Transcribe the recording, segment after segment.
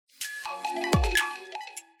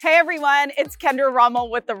Hey everyone, it's Kendra Rommel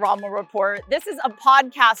with The Rommel Report. This is a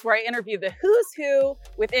podcast where I interview the who's who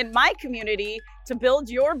within my community to build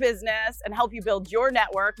your business and help you build your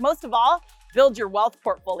network. Most of all, build your wealth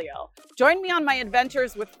portfolio. Join me on my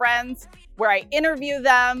adventures with friends where I interview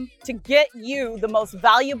them to get you the most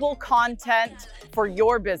valuable content for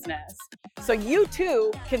your business so you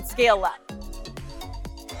too can scale up.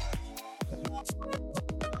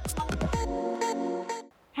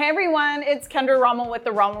 Hey everyone, it's Kendra Rommel with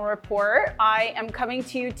The Rommel Report. I am coming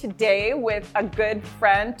to you today with a good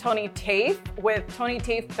friend, Tony Tafe, with Tony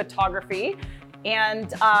Tafe Photography and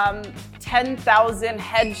 10,000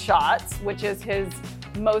 headshots, which is his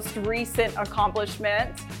most recent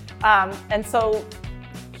accomplishment. And so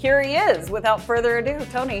here he is. Without further ado,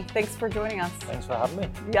 Tony, thanks for joining us. Thanks for having me.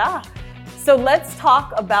 Yeah. So let's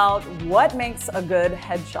talk about what makes a good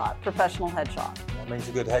headshot, professional headshot. What makes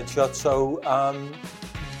a good headshot? So,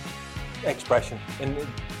 expression. In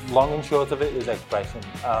long and short of it is expression.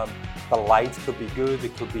 The light could be good,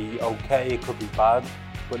 it could be okay, it could be bad,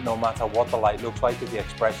 but no matter what the light looks like, if the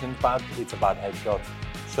expression's bad, it's a bad headshot.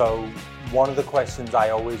 So one of the questions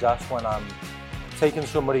I always ask when I'm taking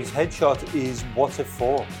somebody's headshot is, what's it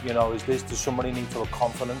for? You know, does somebody need to look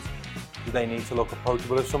confident? Do they need to look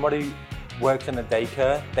approachable? If somebody works in a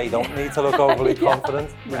daycare, they don't need to look overly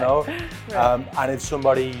confident, you know? Right. And if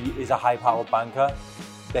somebody is a high-powered banker,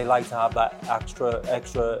 they like to have that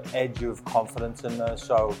extra edge of confidence in there.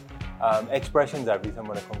 So expression's everything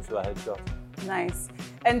when it comes to a headshot. Nice.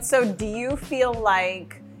 And so do you feel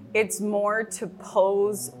like it's more to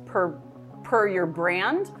pose per your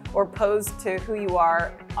brand or pose to who you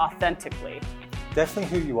are authentically?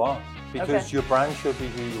 Definitely who you are, because your brand should be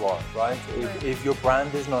who you are, right? If your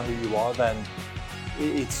brand is not who you are, then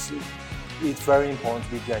it's very important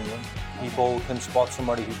to be genuine. People can spot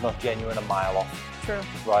somebody who's not genuine a mile off. True.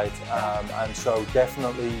 Right, and so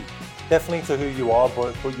definitely to who you are,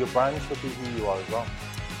 but your brand should be who you are as well.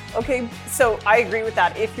 Okay, so I agree with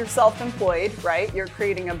that. If you're self-employed, right, you're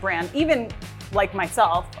creating a brand. Even like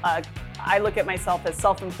myself, I look at myself as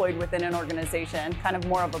self-employed within an organization, kind of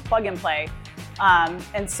more of a plug and play.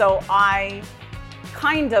 And so I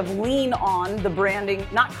kind of lean on the branding,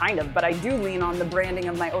 not kind of, but I do lean on the branding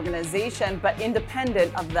of my organization, but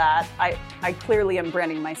independent of that, I clearly am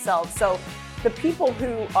branding myself. So the people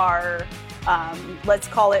who are, let's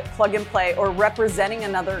call it plug and play or representing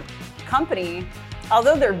another company,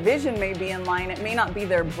 although their vision may be in line, it may not be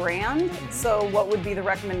their brand. So what would be the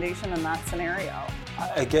recommendation in that scenario?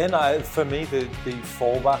 Again, for me, the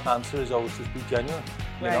fallback answer is always just be genuine,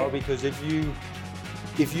 you know, because if you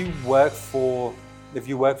work for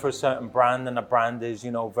a certain brand and a brand is,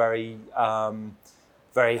 you know, very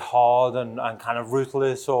hard and kind of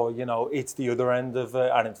ruthless, or, you know, it's the other end of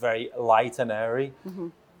it and it's very light and airy,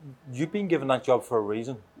 you've been given that job for a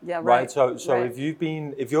reason. Yeah, right. So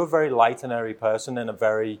if you're a very light and airy person in a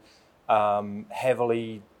very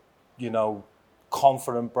heavily, you know,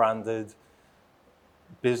 confident branded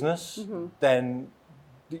business, then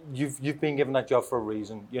you've been given that job for a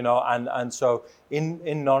reason, you know, and so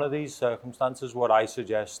in none of these circumstances would I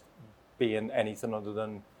suggest being anything other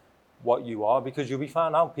than what you are, because you'll be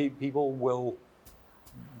found out. People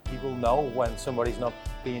know when somebody's not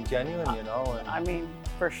being genuine, you know. And I mean,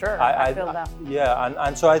 for sure, I feel that. Yeah,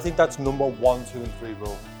 and so I think that's number 1, 2, and 3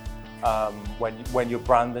 rule. When you're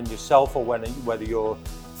branding yourself or whether you're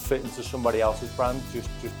fitting to somebody else's brand, just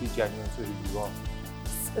be genuine to who you are.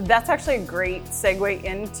 That's actually a great segue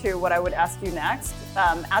into what I would ask you next.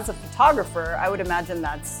 As a photographer, I would imagine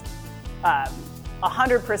that's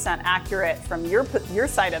 100% accurate from your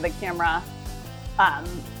side of the camera.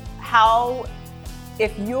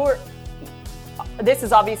 This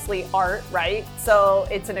is obviously art, right? So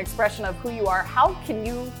it's an expression of who you are. How can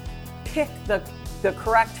you pick the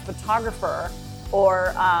correct photographer?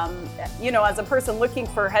 Or, you know, as a person looking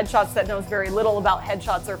for headshots that knows very little about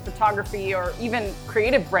headshots or photography or even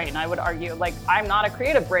creative brain, I would argue. Like, I'm not a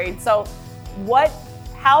creative brain. So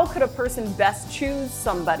how could a person best choose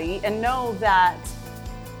somebody and know that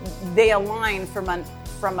they align from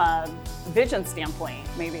a vision standpoint,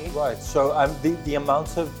 maybe? Right. So the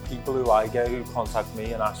amount of people who I get who contact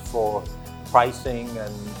me and ask for pricing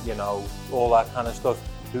and, you know, all that kind of stuff,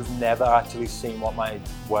 who've never actually seen what my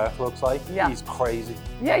work looks like is crazy.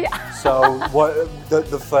 Yeah. So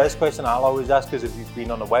the first question I'll always ask is, if you've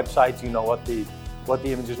been on the website, you know what the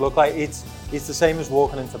images look like. It's the same as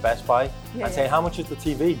walking into Best Buy and saying, how much is the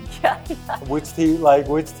TV? Yeah. Which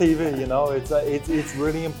TV, you know? It's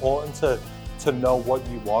really important to know what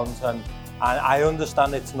you want, and I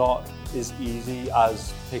understand it's not as easy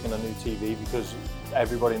as picking a new TV, because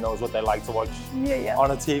everybody knows what they like to watch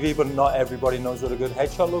on a TV, but not everybody knows what a good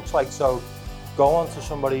headshot looks like. So go onto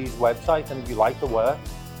somebody's website, and if you like the work,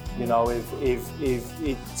 you know, if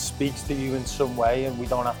it speaks to you in some way, and we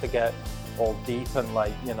don't have to get all deep and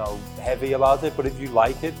like, you know, heavy about it, but if you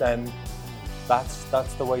like it, then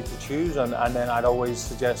that's the way to choose. And then I'd always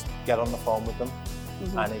suggest get on the phone with them.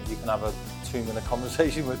 And if you can have a 2-minute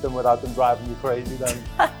conversation with them without them driving you crazy, then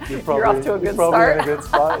you're off to a good start. In a good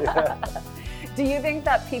spot. Yeah. Do you think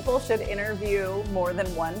that people should interview more than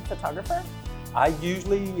one photographer? I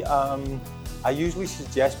usually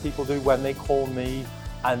suggest people do when they call me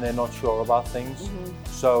and they're not sure about things.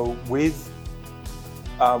 So with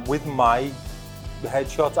my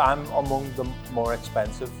headshots, I'm among the more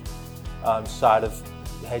expensive side of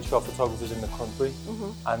headshot photographers in the country.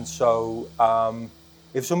 And so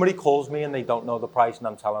if somebody calls me and they don't know the price and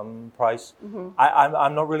I'm telling them the price,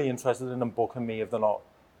 I'm not really interested in them booking me if they're not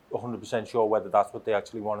 100% sure whether that's what they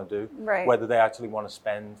actually want to do, whether they actually want to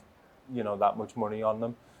spend, you know, that much money on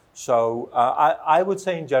them. So I would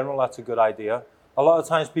say in general that's a good idea. A lot of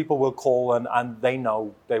times people will call and they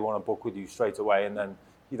know they want to book with you straight away, and then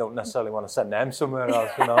you don't necessarily want to send them somewhere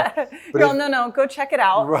else, you know. But no, go check it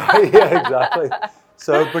out. Right, yeah, exactly.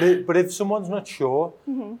 So, but if someone's not sure,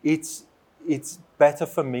 it's better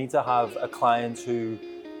for me to have a client who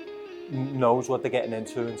knows what they're getting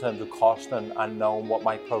into in terms of cost and knowing what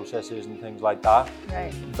my process is and things like that,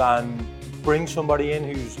 than bring somebody in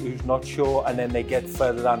who's not sure, and then they get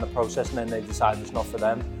further down the process and then they decide it's not for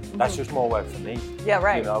them. That's just more work for me. Yeah,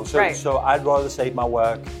 right. You know, so I'd rather save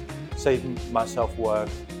myself work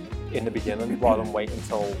in the beginning rather than wait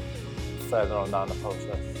until further on down the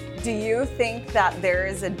process. Do you think that there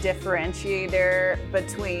is a differentiator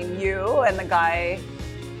between you and the guy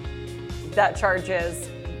that charges,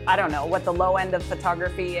 I don't know, what the low end of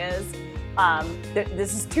photography is?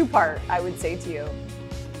 This is two-part, I would say to you.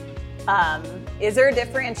 Is there a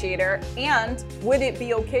differentiator, and would it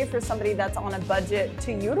be okay for somebody that's on a budget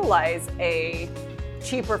to utilize a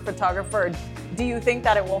cheaper photographer? Do you think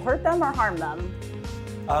that it will hurt them or harm them?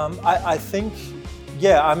 I think,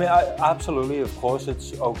 yeah, I mean, absolutely, of course,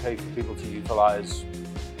 it's okay for people to utilize,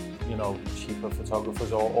 you know, cheaper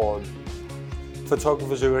photographers or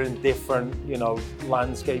photographers who are in different, you know,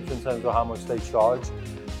 landscapes in terms of how much they charge.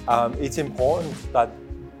 It's important that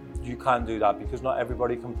you can do that, because not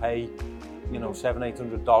everybody can pay, you know,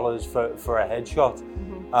 $700-800 for a headshot.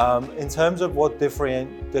 In terms of what it's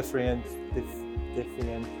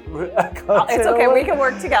okay, we can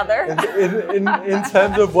work together. in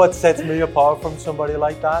terms of what sets me apart from somebody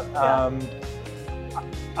like that,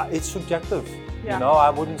 it's subjective. You know,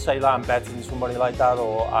 I wouldn't say that I'm better than somebody like that,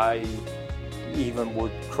 or I even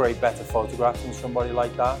would create better photographs than somebody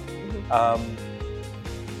like that.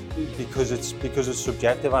 Because it's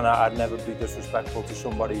subjective, and I'd never be disrespectful to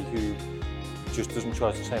somebody who just doesn't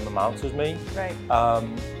charge the same amount as me.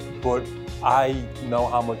 But I know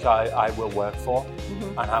how much I will work for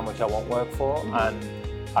and how much I won't work for, and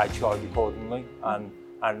I charge accordingly,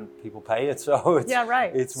 and people pay it. So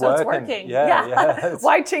it's working. Yeah.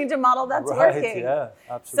 Why change a model that's working? Yeah,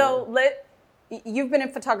 absolutely. So you've been in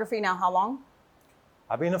photography now how long?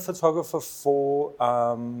 I've been a photographer for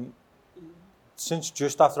since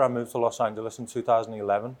just after I moved to Los Angeles in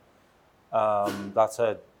 2011. That's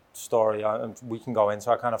a story we can go into.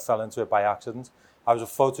 I kind of fell into it by accident. I was a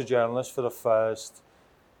photojournalist for the first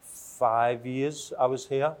 5 years I was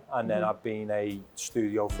here, and then I've been a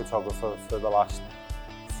studio photographer for the last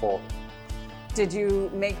 4. Did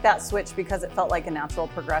you make that switch because it felt like a natural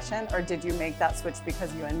progression, or did you make that switch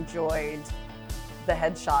because you enjoyed the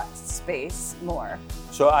headshot space more?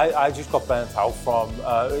 So I just got burnt out from,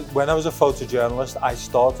 when I was a photojournalist, I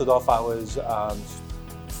started off, I was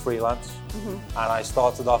freelance, and I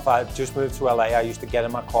just moved to LA. I used to get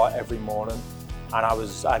in my car every morning, and I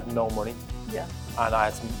had no money. And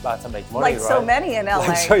I had to make money, like right? So many in LA,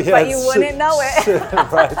 but you wouldn't know it.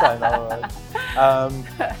 Right, I know,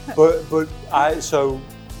 right? But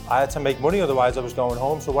I had to make money, otherwise I was going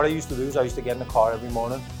home. So what I used to do is I used to get in the car every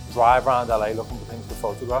morning, drive around LA looking for things to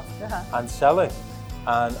photograph and sell it.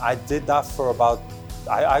 And I did that for about,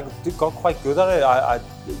 I got quite good at it.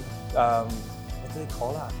 What do they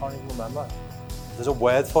call it? I can't even remember. There's a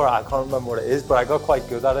word for it, I can't remember what it is, but I got quite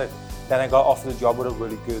good at it. Then I got offered a job with a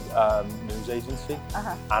really good news agency,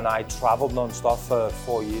 and I traveled non-stop for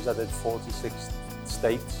 4 years. I did 46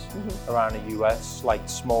 states around the US, like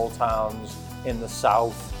small towns in the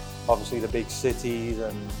South, obviously the big cities,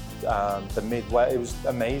 and the Midwest. It was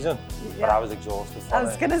amazing, but I was exhausted from it. I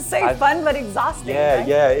was gonna say fun but exhausting. Yeah,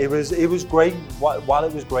 right? It was great. While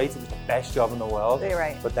it was great, it was the best job in the world. You're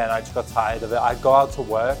right. But then I just got tired of it. I'd go out to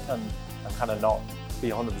work and kind of not be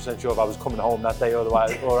 100% sure if I was coming home that day or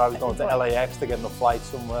I was going to LAX to get on a flight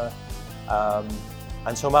somewhere.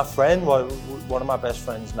 And so my friend, one of my best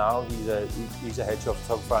friends now, he's a headshot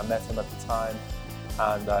photographer. I met him at the time,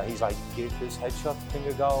 and he's like, give this headshot thing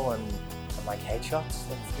a go. And I'm like, headshots?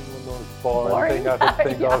 That's the most boring thing I could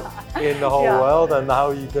think of in the whole world. And how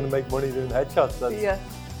are you going to make money doing headshots? That's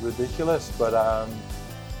ridiculous.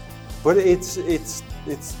 But it's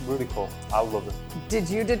really cool. I love it. Did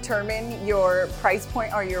you determine your price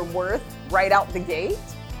point or your worth right out the gate?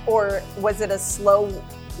 Or was it a slow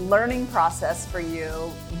learning process for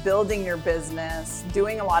you, building your business,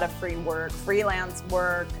 doing a lot of free work, freelance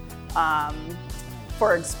work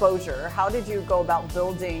for exposure? How did you go about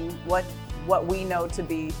building what we know to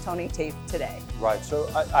be Tony Tate today? Right, so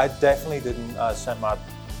I definitely didn't set my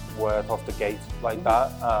worth off the gate like that.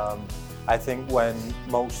 I think when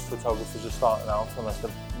most photographers are starting out,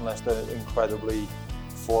 unless they're incredibly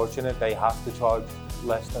fortunate, they have to charge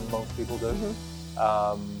less than most people do.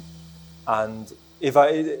 And if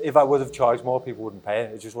I would have charged more, people wouldn't pay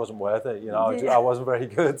it. It just wasn't worth it. I wasn't very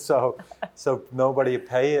good, so nobody would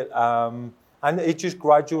pay it. And it just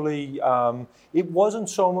gradually, it wasn't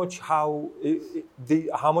so much how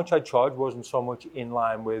much I charged wasn't so much in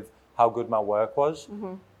line with how good my work was.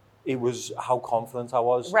 It was how confident I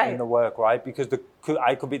was in the work, right? Because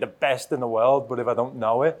I could be the best in the world, but if I don't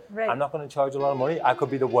know it, I'm not going to charge a lot of money. I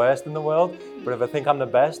could be the worst in the world, but if I think I'm the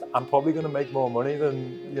best, I'm probably going to make more money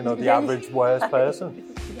than the average worst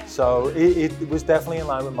person. So it was definitely in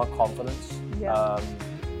line with my confidence.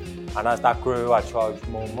 And as that grew, I charged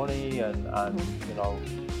more money, and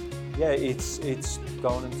it's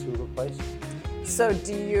going into a good place. So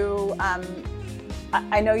do you?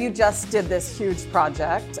 I know you just did this huge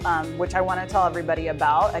project, which I want to tell everybody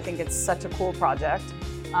about. I think it's such a cool project,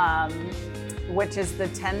 which is the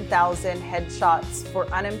 10,000 headshots for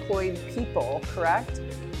unemployed people, correct?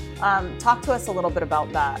 Talk to us a little bit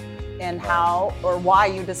about that and how or why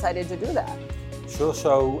you decided to do that. Sure.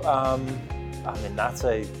 So, that's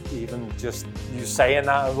even just you saying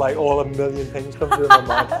that, like all a million things come through my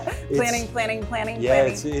mind. Planning. Yeah,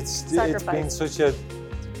 it's been such a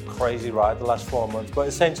crazy ride the last 4 months, but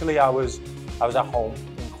essentially I was at home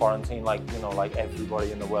in quarantine, like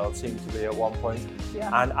everybody in the world seemed to be at one point.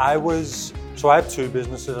 And I have two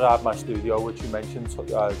businesses. I have my studio, which you mentioned,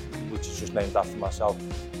 which is just named after myself,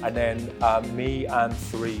 and then me and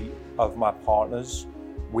three of my partners,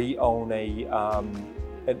 we own a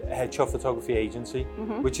headshot photography agency,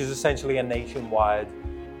 which is essentially a nationwide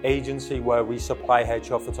agency where we supply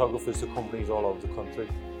headshot photographers to companies all over the country.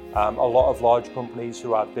 A lot of large companies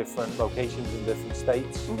who have different locations in different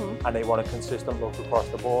states, and they want a consistent look across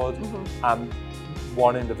the board. And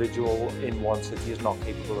one individual in one city is not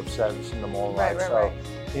capable of servicing them all. So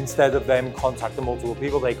instead of them contacting multiple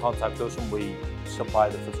people, they contact us and we supply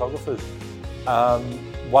the photographers.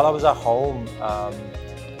 While I was at home,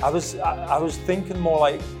 I was thinking more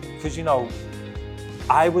like, because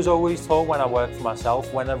I was always told when I worked for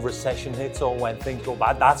myself, when a recession hits or when things go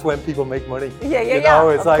bad, that's when people make money.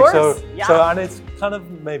 It's like course. So, and it's kind of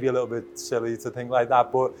maybe a little bit silly to think like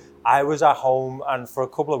that, but I was at home, and for a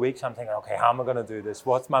couple of weeks I'm thinking, okay, how am I going to do this?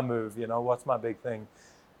 What's my move? What's my big thing?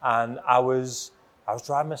 And I was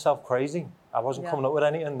driving myself crazy. I wasn't coming up with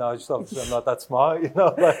anything. I just thought I'm not that smart,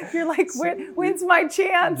 You're like, when's my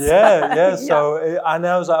chance? So, and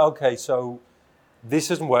I was like, okay, so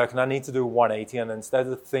this isn't working. I need to do 180. And instead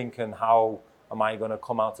of thinking, how am I going to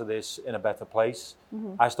come out of this in a better place?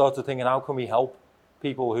 I started thinking, how can we help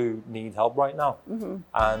people who need help right now?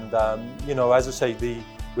 And, as I say,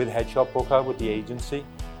 with Headshot Booker, with the agency,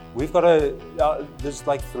 we've got there's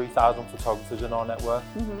like 3,000 photographers in our network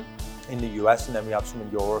in the US, and then we have some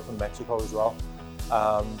in Europe and Mexico as well.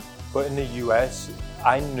 But in the US,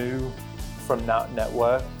 I knew from that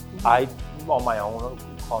network, I, on my own,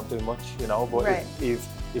 can't do much, but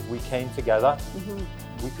if we came together,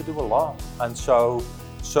 we could do a lot. And so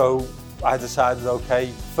I decided,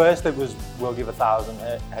 okay, first it was, we'll give 1,000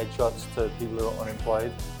 headshots to people who are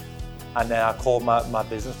unemployed. And then I called my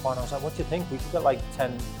business partner. I was like, what do you think? We could get like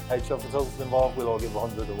 10 headshot photographers involved. We'll all give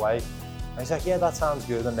 100 away. And he's like, yeah, that sounds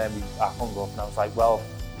good. And then I hung up and I was like, well,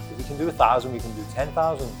 if we can do 1,000, we can do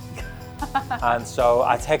 10,000. And so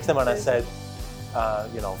I texted him and I said,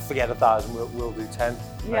 forget 1,000, we'll do 10.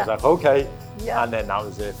 And I was like, okay. And then that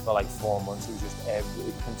was it for like 4 months. It was just,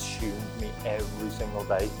 it consumed me every single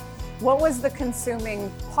day. What was the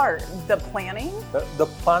consuming part? The planning? The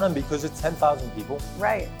planning, because it's 10,000 people.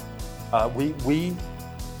 Right. We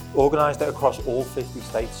organized it across all 50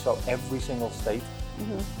 states. So every single state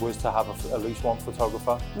was to have at least one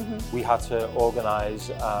photographer. We had to organize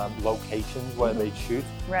locations where they'd shoot.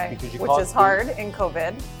 Right, because which is hard in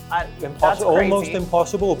COVID. That's crazy. Almost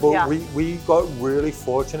impossible, but Yeah. we got really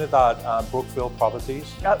fortunate that Brookfield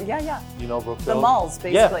Properties, Oh, yeah. you know Brookfield? The malls,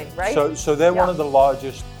 basically, Yeah. right? So they're one Yeah. of the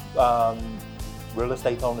largest real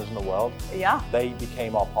estate owners in the world. Yeah, They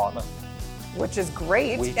became our partner. which is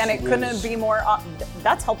great. Which and it couldn't was- be more,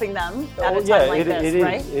 that's helping them at a time yeah, like it this, is.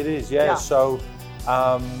 right? It is, yeah. Yeah.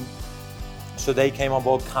 So they came on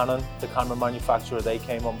board. Canon, the camera manufacturer, they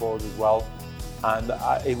came on board as well, and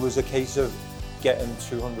it was a case of getting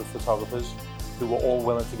 200 photographers who were all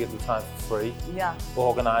willing to give the time for free. Yeah,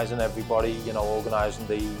 Organising everybody, you know, organising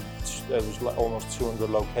it was like almost 200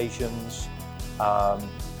 locations.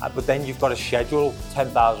 But then you've got to schedule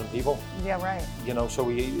 10,000 people. yeah, right. You know, so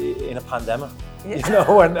we in a pandemic. Yeah. You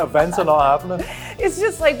know, and events are not happening. It's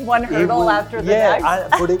just like one hurdle after the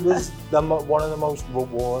next. But it was one of the most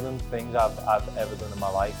rewarding things I've ever done in my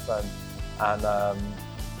life, and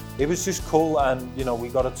it was just cool. And you know, we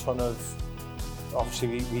got a ton of.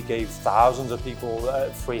 Obviously, we gave thousands of people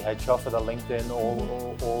free headshot for their LinkedIn,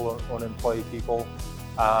 all unemployed people,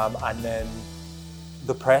 and then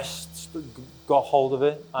the press got hold of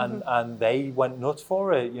it, and they went nuts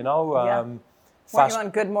for it. You know. Yeah. Were you on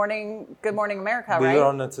Good Morning America, right? We were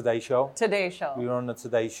on the Today Show. Today Show. We were on the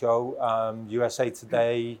Today Show. USA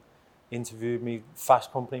Today interviewed me.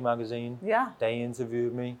 Fast Company magazine. Yeah. They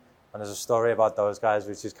interviewed me. And there's a story about those guys,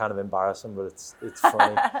 which is kind of embarrassing, but it's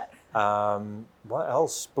funny. What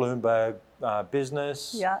else? Bloomberg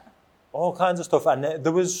Business. Yeah. All kinds of stuff. And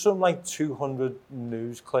there was some like 200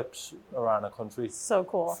 news clips around the country. So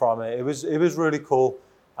cool. From it. It was really cool.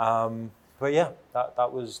 But yeah,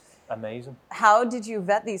 that was amazing. How did you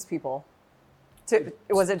vet these people?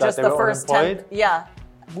 Was it That just they the were first 10? unemployed? Yeah.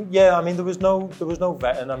 Yeah, I mean there was no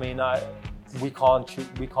vetting. I mean we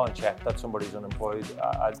can't check that somebody's unemployed.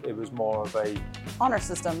 It was more of a Honor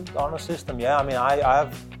system. system. Yeah, I mean I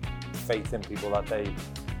have faith in people that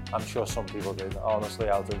I'm sure some people did. Honestly,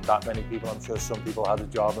 out of that many people, I'm sure some people had a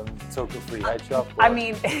job and took a free headshot. I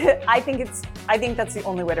mean, I think that's the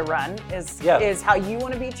only way to run is how you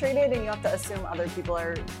want to be treated, and you have to assume other people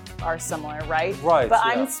are similar, right? Right. But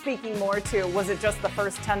yeah. I'm speaking more to, was it just the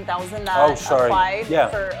first 10,000 that applied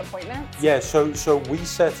for appointments? Yeah. So we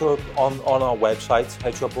set up on our website,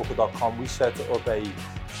 headshotbooker.com. We set up a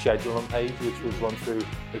scheduling page which was run through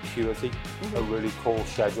Acuity, a really cool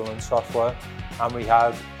scheduling software, and we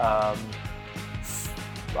had I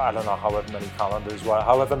don't know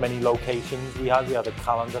however many locations we had a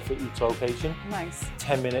calendar for each location. Nice.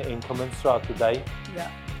 10-minute increments throughout the day. Yeah.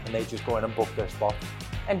 And they just go in and book their spot.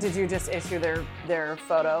 And did you just issue their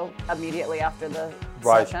photo immediately after the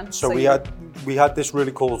Right. session? So we had this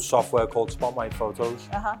really cool software called Spot My Photos.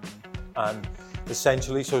 And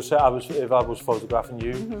essentially, so say if I was photographing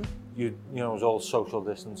you, you know, it was all social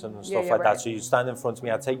distancing and stuff like right. that. So you'd stand in front of me,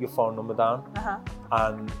 I'd take your phone number down,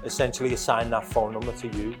 and essentially assign that phone number to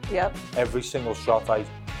you. Yep. Every single shot I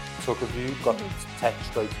took of you got text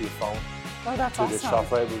straight to your phone. Oh, that's through awesome. this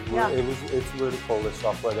software. It's really cool. This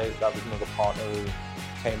software. That was another partner who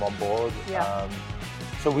came on board. Yeah.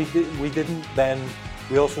 So we didn't then.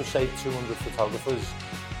 We also saved 200 photographers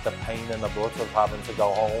the pain in the butt of having to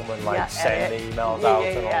go home and send emails out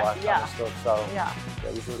and all that kind of stuff. So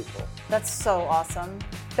it was really cool. That's so awesome.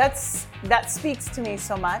 That speaks to me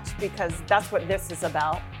so much, because that's what this is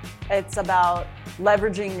about. It's about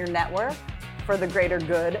leveraging your network for the greater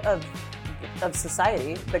good of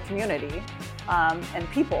society, the community, and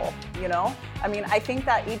people, you know? I mean, I think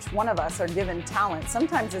that each one of us are given talent.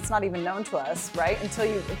 Sometimes it's not even known to us, right?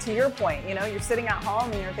 Until to your point, you know, you're sitting at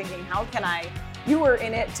home and you're thinking, you were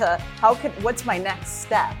in it to, what's my next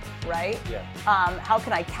step, right? Yeah. How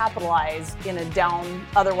can I capitalize in a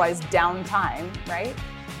otherwise down time, right?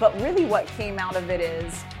 But really what came out of it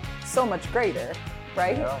is so much greater,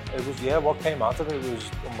 right? Yeah, it was, what came out of it was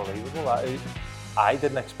unbelievable. I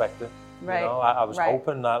didn't expect it. Right. You know, I was right.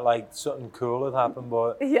 hoping that like something cool had happened,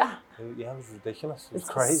 but it was ridiculous. It was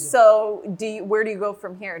crazy. So where do you go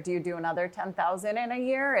from here? Do you do another 10,000 in a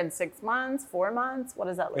year, in 6 months, 4 months? What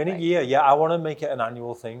does that look like? In a year, yeah. I want to make it an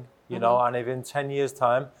annual thing, you know, and if in 10 years'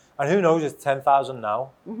 time, and who knows, it's 10,000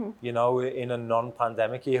 now, you know, in a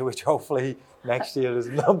non-pandemic year, which hopefully next year is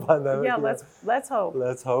non-pandemic Yeah, year. let's hope.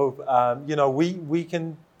 Let's hope. You know, we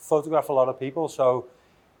can photograph a lot of people, so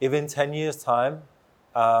if in 10 years' time,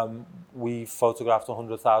 we photographed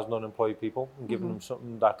 100,000 unemployed people and given them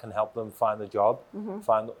something that can help them find a job,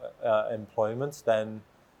 find employment, then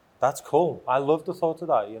that's cool. I love the thought of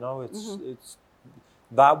that. You know, it's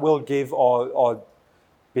that will give our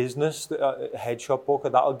business, Headshot Booker,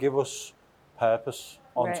 that'll give us purpose.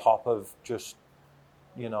 on Right. top of just,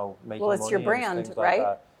 you know, making Well, it's money your and brand, things like right?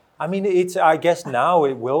 that. I mean, I guess now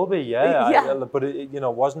it will be, yeah. Yeah. But it, you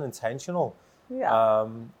know, wasn't intentional. Yeah.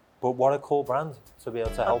 But what a cool brand to be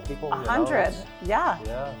able to help people. you know, 100. it's- Yeah.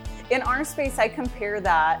 Yeah. In our space, I compare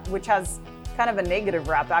that, which has kind of a negative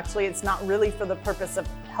rap. Actually, it's not really for the purpose of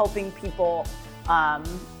helping people,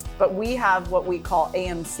 but we have what we call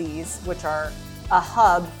AMCs, which are a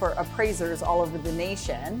hub for appraisers all over the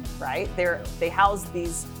nation, right? They house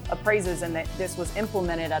these appraisers, and this was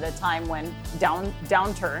implemented at a time when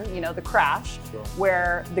downturn, you know, the crash, Sure.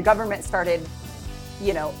 where the government started,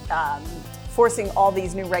 you know, forcing all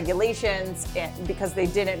these new regulations because they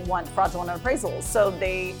didn't want fraudulent appraisals. So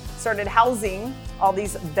they started housing all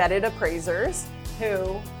these vetted appraisers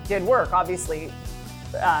who did work, obviously,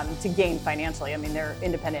 to gain financially. I mean, they're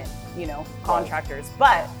independent, you know, contractors.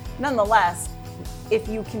 But nonetheless, if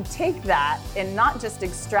you can take that and not just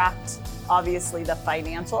extract, obviously, the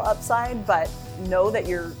financial upside, but know that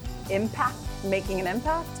you're making an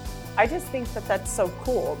impact, I just think that that's so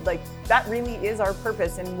cool. Like, that really is our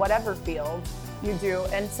purpose in whatever field you do.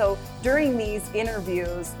 And so during these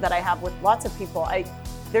interviews that I have with lots of people,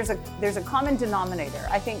 there's a common denominator.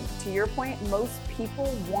 I think, to your point, most people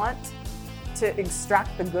want to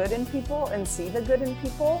extract the good in people and see the good in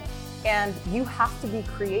people, and you have to be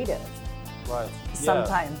creative. Right.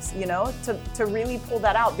 Sometimes, you know, to really pull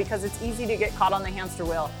that out, because it's easy to get caught on the hamster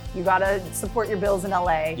wheel. You gotta support your bills in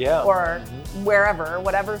LA or wherever,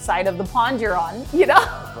 whatever side of the pond you're on, you know.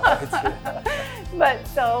 Right. Yeah. But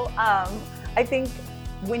so I think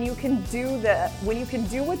when you can do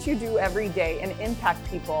what you do every day and impact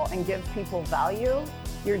people and give people value,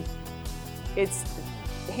 it's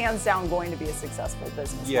hands down going to be a successful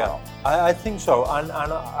business model. I think so, and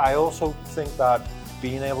I also think that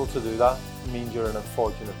being able to do that means you're in a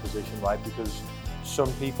fortunate position, right? Because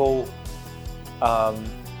some people,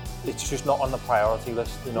 it's just not on the priority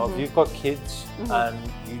list. You know, if you've got kids and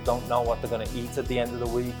you don't know what they're going to eat at the end of the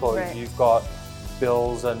week, or if you've got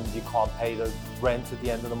bills and you can't pay the rent at the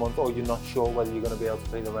end of the month, or you're not sure whether you're going to be able to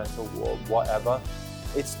pay the rent or whatever,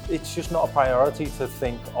 it's just not a priority to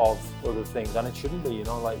think of other things, and it shouldn't be. You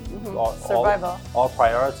know, like survival. Our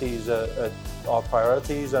priorities are our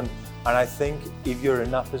priorities, and I think if you're in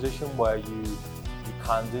that position where you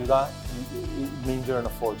can do that, it means you're in a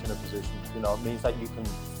fortunate position. You know, it means that you can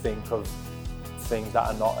think of things that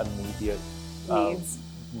are not immediate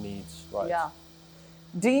needs, right? Yeah.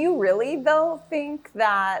 Do you really, though, think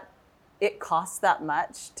that it costs that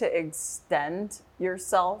much to extend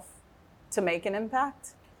yourself to make an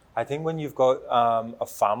impact? I think when you've got a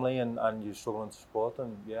family and you're struggling to support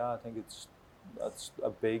them, I think that's a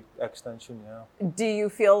big extension, Do you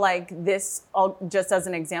feel like this, just as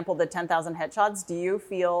an example, the 10,000 headshots, do you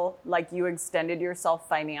feel like you extended yourself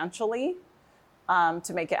financially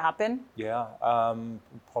to make it happen? Yeah,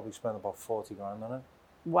 probably spent about 40 grand on it.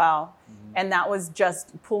 Wow. And that was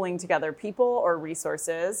just pulling together people or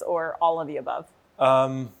resources or all of the above?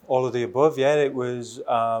 All of the above, yeah. It was,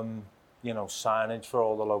 signage for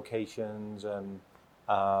all the locations, and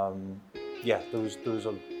there was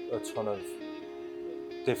a ton of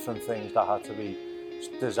different things that had to be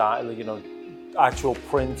designed, actual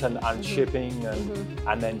print and shipping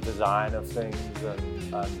and then design of things,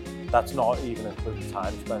 and that's not even including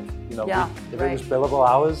time spent. If it was billable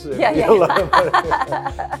hours, it'd be a lot of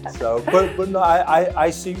money. So, but no,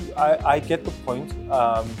 I see, I get the point.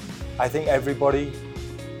 I think everybody,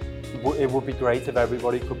 it would be great if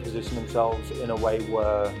everybody could position themselves in a way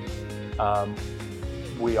where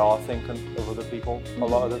we are thinking of other people a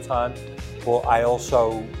lot of the time. But I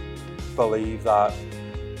also believe that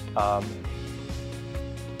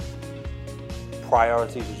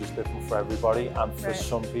priorities are just different for everybody, and for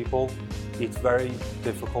some people it's very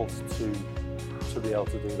difficult to be able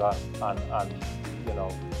to do that, and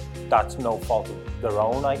that's no fault of their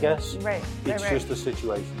own, I guess. It's just a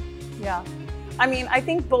situation. Yeah. I mean, I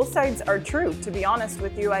think both sides are true, to be honest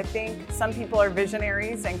with you. I think some people are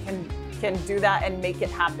visionaries and can do that and make it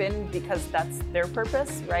happen because that's their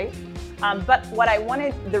purpose, right? But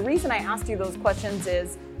the reason I asked you those questions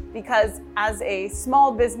is because as a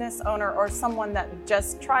small business owner or someone that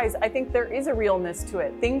just tries, I think there is a realness to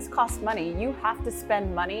it. Things cost money. You have to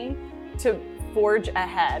spend money to forge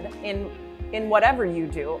ahead in whatever you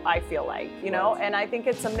do, I feel like, and I think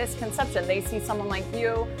it's a misconception. They see someone like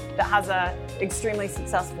you that has a extremely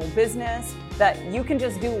successful business that you can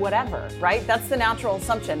just do whatever, right? That's the natural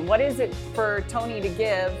assumption. What is it for Tony to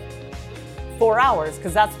give 4 hours?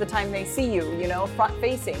 Because that's the time they see you, front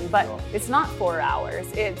facing, but it's not 4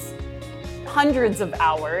 hours. It's hundreds of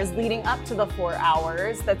hours leading up to the 4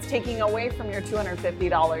 hours that's taking away from your $250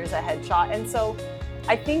 a headshot. And so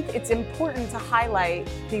I think it's important to highlight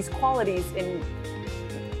these qualities in,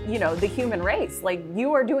 you know, the human race. Like,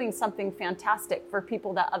 you are doing something fantastic for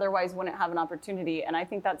people that otherwise wouldn't have an opportunity. And I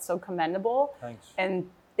think that's so commendable. Thanks. And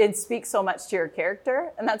it speaks so much to your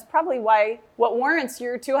character. And that's probably what warrants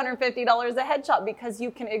your $250 a headshot, because you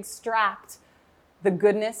can extract the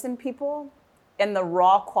goodness in people and the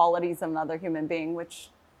raw qualities of another human being, which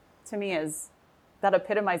to me that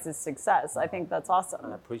epitomizes success. I think that's awesome.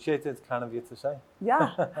 I appreciate it. It's kind of you to say.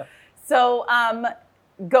 Yeah. So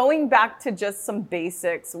going back to just some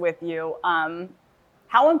basics with you,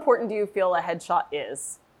 how important do you feel a headshot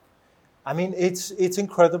is? I mean, it's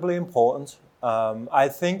incredibly important. I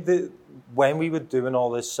think that when we were doing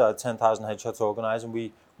all this 10,000 headshots organizing,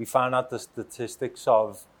 we found out the statistics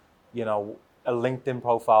of, you know, a LinkedIn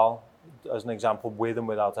profile, as an example, with and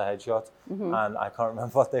without a headshot. Mm-hmm. And I can't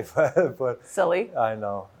remember what they were, but silly. I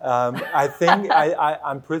know. I think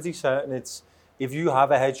I'm pretty certain it's, if you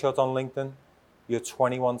have a headshot on LinkedIn, you're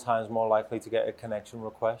 21 times more likely to get a connection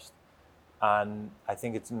request. And I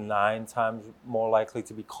think it's 9 times more likely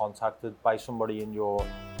to be contacted by somebody in your,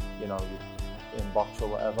 you know, your inbox or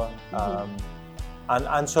whatever. Mm-hmm.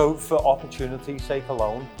 And so for opportunity's sake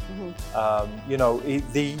alone, mm-hmm. You know,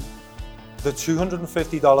 the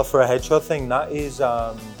 $250 for a headshot thing, that is,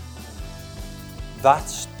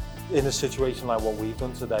 that's in a situation like what we've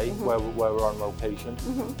done today, mm-hmm. where we're on location.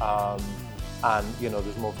 Mm-hmm. And, you know,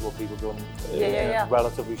 there's multiple people doing it in a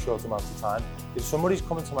relatively short amount of time. If somebody's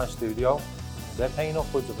coming to my studio, they're paying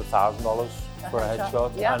upwards of $1,000 for a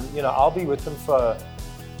headshot. Yeah. And, you know, I'll be with them for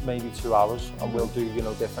maybe 2 hours, and mm-hmm. we'll do, you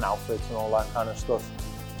know, different outfits and all that kind of stuff.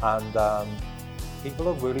 And people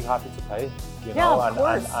are really happy to pay, you know, and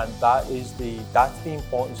that's the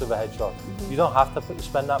importance of a headshot. Mm-hmm. You don't have to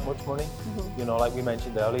spend that much money. Mm-hmm. You know, like we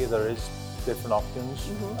mentioned earlier, there is different options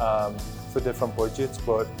mm-hmm. For different budgets,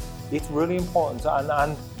 but it's really important.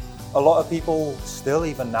 And a lot of people still,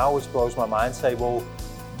 even now, which blows my mind, say, well,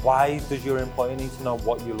 why does your employer need to know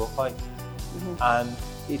what you look like? Mm-hmm. And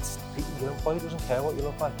your employer doesn't care what you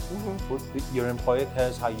look like. Mm-hmm. But your employer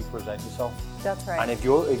cares how you present yourself. That's right. And if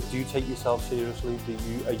you take yourself seriously,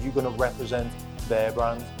 are you going to represent their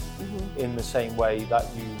brand mm-hmm. in the same way that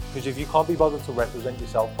because if you can't be bothered to represent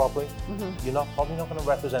yourself properly, mm-hmm. you're probably not going to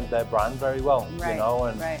represent their brand very well, right. you know.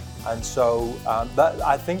 And so that,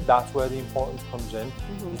 I think that's where the importance comes in,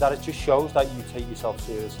 mm-hmm. is that it just shows that you take yourself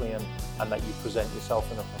seriously and that you present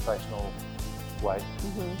yourself in a professional way.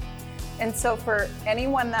 Mm-hmm. And so for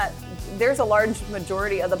anyone there's a large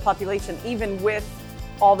majority of the population, even with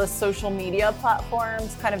all the social media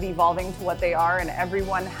platforms kind of evolving to what they are, and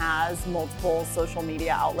everyone has multiple social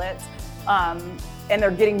media outlets, and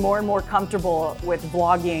they're getting more and more comfortable with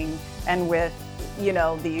vlogging and with, you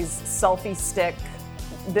know, this selfie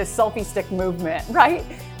stick movement, right?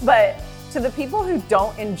 But to the people who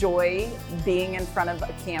don't enjoy being in front of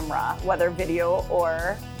a camera, whether video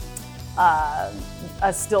or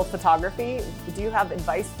a still photography, do you have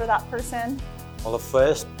advice for that person? Well, the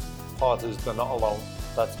first part is they're not alone.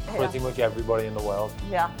 That's pretty much everybody in the world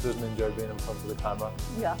doesn't enjoy being in front of the camera.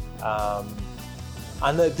 Yeah.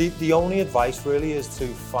 And the only advice really is to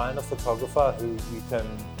find a photographer who you can,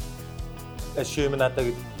 assuming that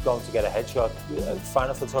they're going to get a headshot,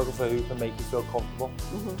 find a photographer who can make you feel comfortable.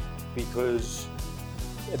 Mm-hmm. Because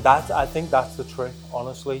I think that's the trick,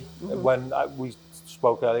 honestly. Mm-hmm. When we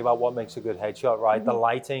spoke earlier about what makes a good headshot, right? Mm-hmm. The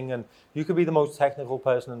lighting, and you could be the most technical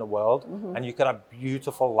person in the world, mm-hmm. and you could have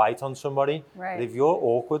beautiful light on somebody. Right. But if you're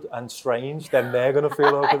awkward and strange, then they're going to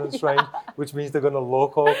feel awkward and strange, which means they're going to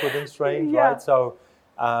look awkward and strange, right? So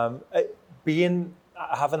having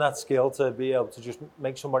that skill to be able to just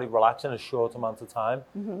make somebody relax in a short amount of time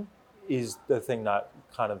mm-hmm. is the thing that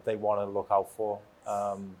kind of they want to look out for.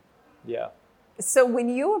 So when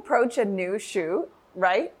you approach a new shoot,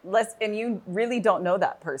 right? And you really don't know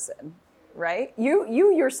that person, right?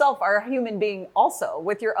 You yourself are a human being also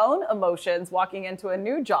with your own emotions walking into a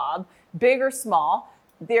new job, big or small.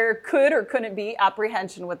 There could or couldn't be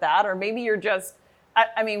apprehension with that, or maybe you're just,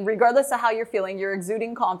 I mean, regardless of how you're feeling, you're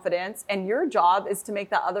exuding confidence, and your job is to make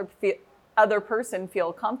that other person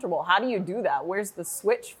feel comfortable. How do you do that? Where's the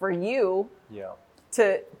switch for you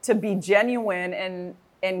to be genuine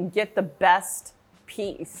and get the best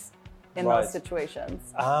piece in those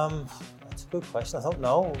situations? That's a good question. I don't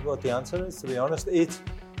know what the answer is, to be honest. It's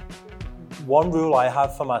one rule I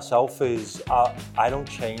have for myself is I don't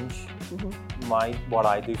change mm-hmm. what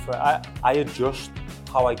I do for it. I adjust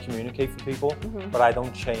how I communicate for people, mm-hmm. but I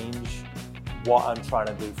don't change what I'm trying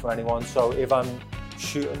to do for anyone. So if I'm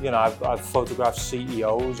shooting, you know, I've photographed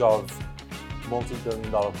CEOs of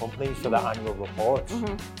multi-billion-dollar companies for their annual reports,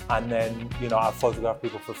 and then I photograph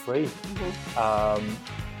people for free.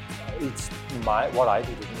 It's what I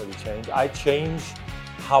do doesn't really change. I change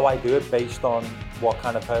how I do it based on what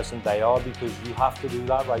kind of person they are, because you have to do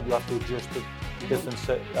that, right? You have to adjust to different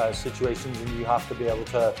situations, and you have to be able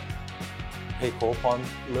to pick up on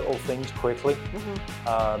little things quickly.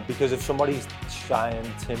 Because if somebody's shy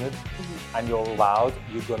and timid and you're loud,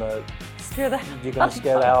 you're gonna scare the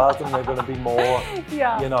hell out of them. They're gonna be more,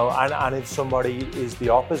 and if somebody is the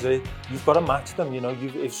opposite, you've got to match them.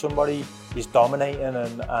 If somebody is dominating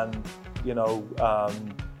and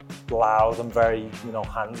loud and very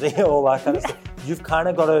handsy, all that kind of stuff, you've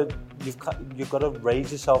got to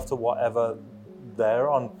raise yourself to whatever they're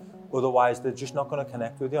on. Otherwise, they're just not going to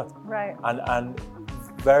connect with you. Right. And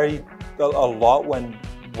a lot when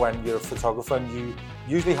you're a photographer, and you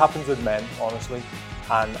usually happens with men, honestly,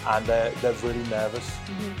 and they're really nervous,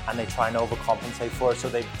 and they try and overcompensate for it. So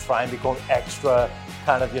they try and become extra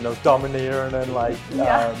kind of domineering and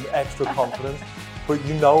extra confident. But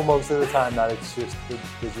most of the time that it's just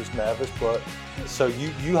they're just nervous. But so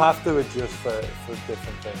you have to adjust for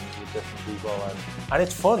different things with different people, and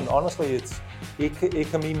it's fun. Honestly, it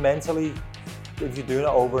can be mentally, if you're doing it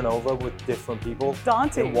over and over with different people,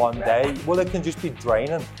 daunting in one day. Well, it can just be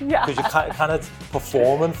draining because you're kind of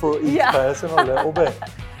performing for each person a little bit.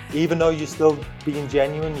 Even though you're still being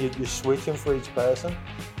genuine, you're switching for each person,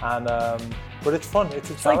 and but it's fun.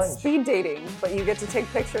 It's a challenge. Like speed dating, but you get to take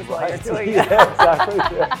pictures while you're doing it. Yeah, exactly.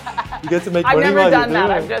 Yeah. You get to make money I've while never done you're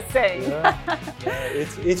that. doing I'm just saying.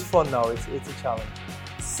 It's fun now. It's a challenge.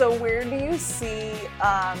 So where do you see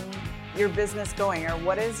your business going, or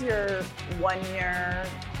what is your 1 year,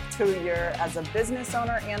 2 year as a business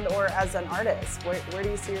owner and or as an artist? Where do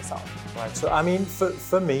you see yourself? Right. So I mean,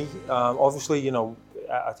 for me, obviously,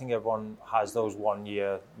 I think everyone has those 1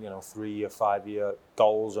 year, 3 year, 5 year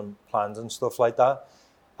goals and plans and stuff like that.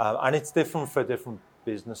 And it's different for different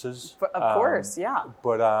businesses. Of course, yeah.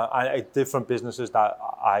 But different businesses that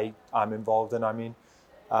I'm involved in, I mean.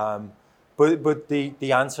 But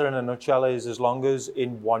the answer in a nutshell is, as long as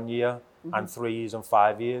in 1 year and 3 years and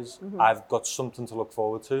 5 years, I've got something to look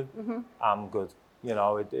forward to, I'm good.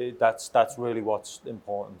 That's really what's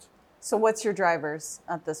important. So what's your drivers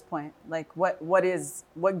at this point? Like what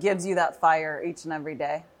gives you that fire each and every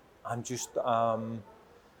day? I'm just the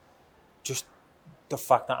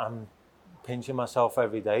fact that I'm pinching myself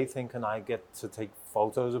every day thinking I get to take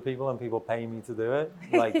photos of people and people pay me to do it.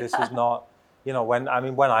 Like this is not, when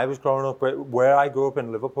I was growing up, where I grew up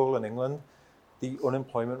in Liverpool in England, the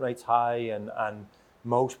unemployment rate's high and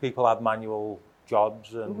most people have manual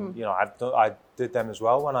jobs and I did them as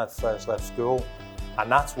well when I first left school. And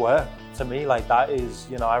that's work to me. Like that is,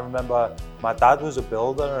 I remember my dad was a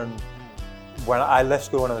builder, and when I left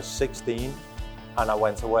school when I was 16 and I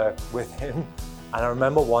went to work with him, and I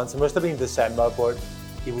remember once, it must have been December, but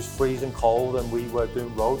it was freezing cold and we were doing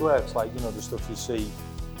roadworks, like, the stuff you see,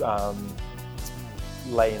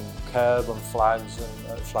 laying curb and flags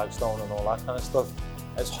and flagstone and all that kind of stuff.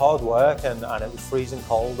 It's hard work and it was freezing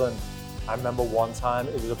cold, and I remember one time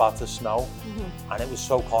it was about to snow and it was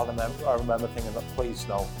so cold. I remember thinking, please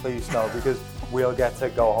snow, because we'll get to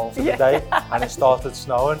go home for the day. And it started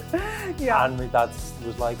snowing. And my dad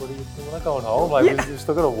was like, what are you doing? We're not going home. Like, we're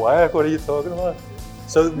still going to work. What are you talking about?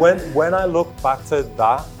 So when I look back to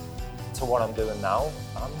that, to what I'm doing now,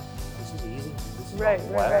 this is easy. This is right.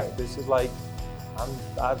 This is like,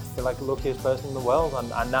 I feel like the luckiest person in the world,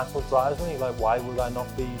 and that's what drives me. Like, why would I not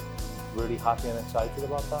be really happy and excited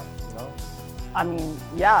about that? I mean,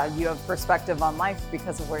 yeah, you have perspective on life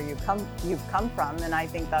because of where you've come from, and I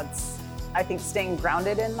think staying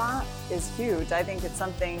grounded in that is huge. I think it's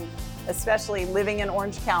something, especially living in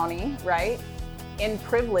Orange County, right? In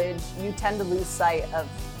privilege, you tend to lose sight of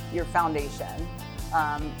your foundation.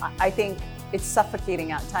 I think it's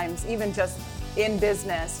suffocating at times, even just in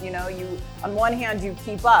business. You on one hand, you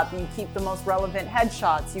keep up, you keep the most relevant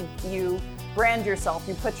headshots, you brand yourself,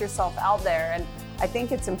 you put yourself out there, and I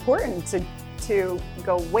think it's important to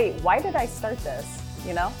go, wait, why did I start this?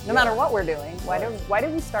 No matter what we're doing, why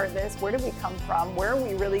did we start this? Where did we come from? Where are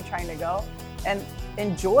we really trying to go? And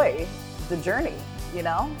enjoy the journey.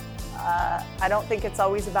 I don't think it's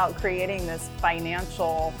always about creating this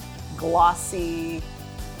financial, glossy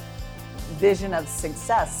vision of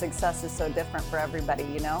success. Success is so different for everybody,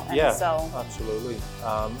 And absolutely.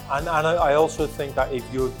 And I also think that if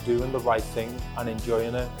you're doing the right thing and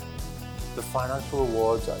enjoying it, the financial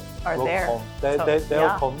rewards will there. Come.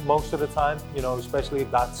 They'll come most of the time, especially if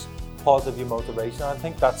that's part of your motivation. I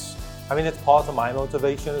think it's part of my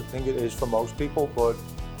motivation. I think it is for most people, but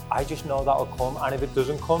I just know that'll come. And if it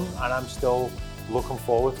doesn't come and I'm still looking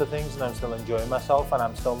forward to things and I'm still enjoying myself and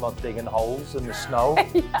I'm still not digging holes in the snow,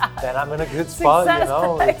 then I'm in a good spot,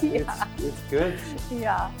 Success. you know, it's good.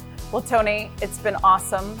 Yeah. Well, Tony, it's been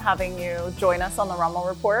awesome having you join us on the Rummel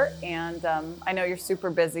Report. And I know you're super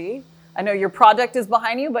busy. I know your project is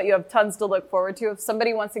behind you, but you have tons to look forward to. If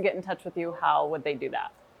somebody wants to get in touch with you, how would they do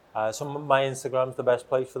that? So my Instagram's the best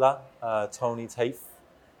place for that. Tony Taafe.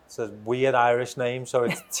 It's a weird Irish name, so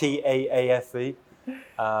it's Taafe.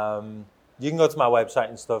 You can go to my website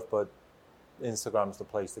and stuff, but Instagram's the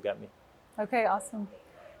place to get me. Okay, awesome.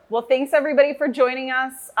 Well, thanks everybody for joining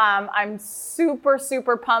us. I'm super,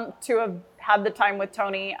 super pumped to have had the time with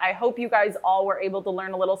Tony. I hope you guys all were able to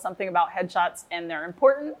learn a little something about headshots and their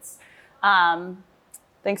importance.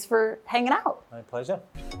 Thanks for hanging out. My pleasure.